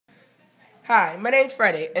Hi, my name's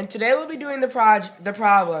Freddy, and today we'll be doing the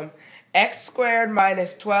problem x squared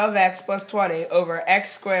minus 12x plus 20 over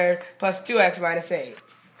x squared plus 2x minus 8.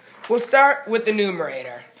 We'll start with the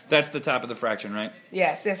numerator. That's the top of the fraction, right?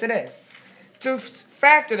 Yes, it is. To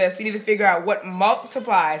factor this, we need to figure out what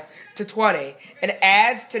multiplies to 20 and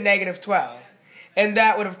adds to negative 12. And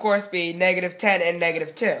that would, of course, be negative 10 and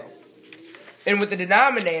negative 2. And with the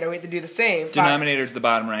denominator, we have to do the same. Denominator's the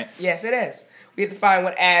bottom right. Yes, it is. We have to find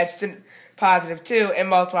what adds to positive 2 and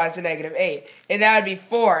multiplies to negative 8. And that would be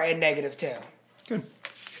 4 and negative 2. Good.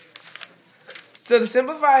 So the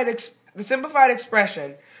simplified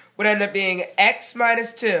expression would end up being x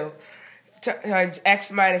minus 2 times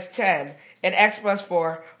x minus 10 and x plus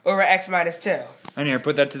 4 over x minus 2. And here,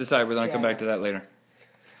 put that to the side. We're going to come back to that later.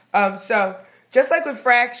 So, just like with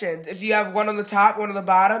fractions, if you have one on the top, one on the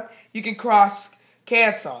bottom, you can cross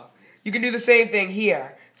cancel. You can do the same thing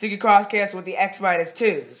here. So you can cross cancel with the x minus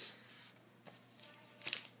 2's.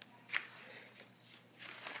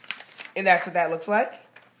 And that's what that looks like.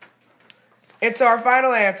 And so our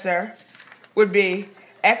final answer would be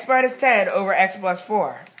x minus 10 over x plus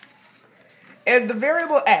 4. And the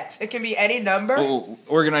variable x, it can be any number. Oh,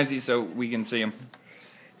 organize these so we can see them.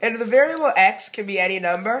 And the variable x can be any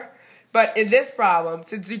number. But in this problem,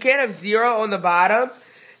 since you can't have 0 on the bottom,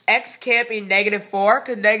 x can't be negative 4,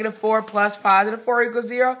 because negative 4 plus positive 4 equals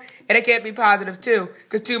 0. And it can't be positive 2,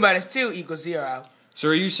 because 2 minus 2 equals 0. So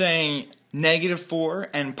are you saying negative 4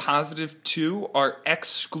 and positive 2 are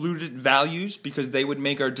excluded values because they would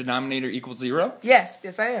make our denominator equal 0?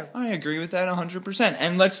 Yes, I am. I agree with that 100%.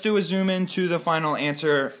 And let's do a zoom in to the final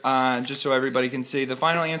answer, just so everybody can see. The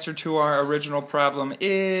final answer to our original problem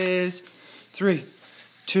is 3,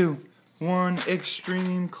 2, 1,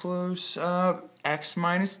 extreme close up. X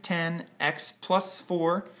minus 10, x plus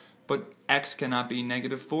 4, but x cannot be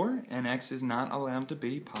negative 4, and x is not allowed to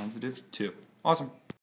be positive 2. Awesome.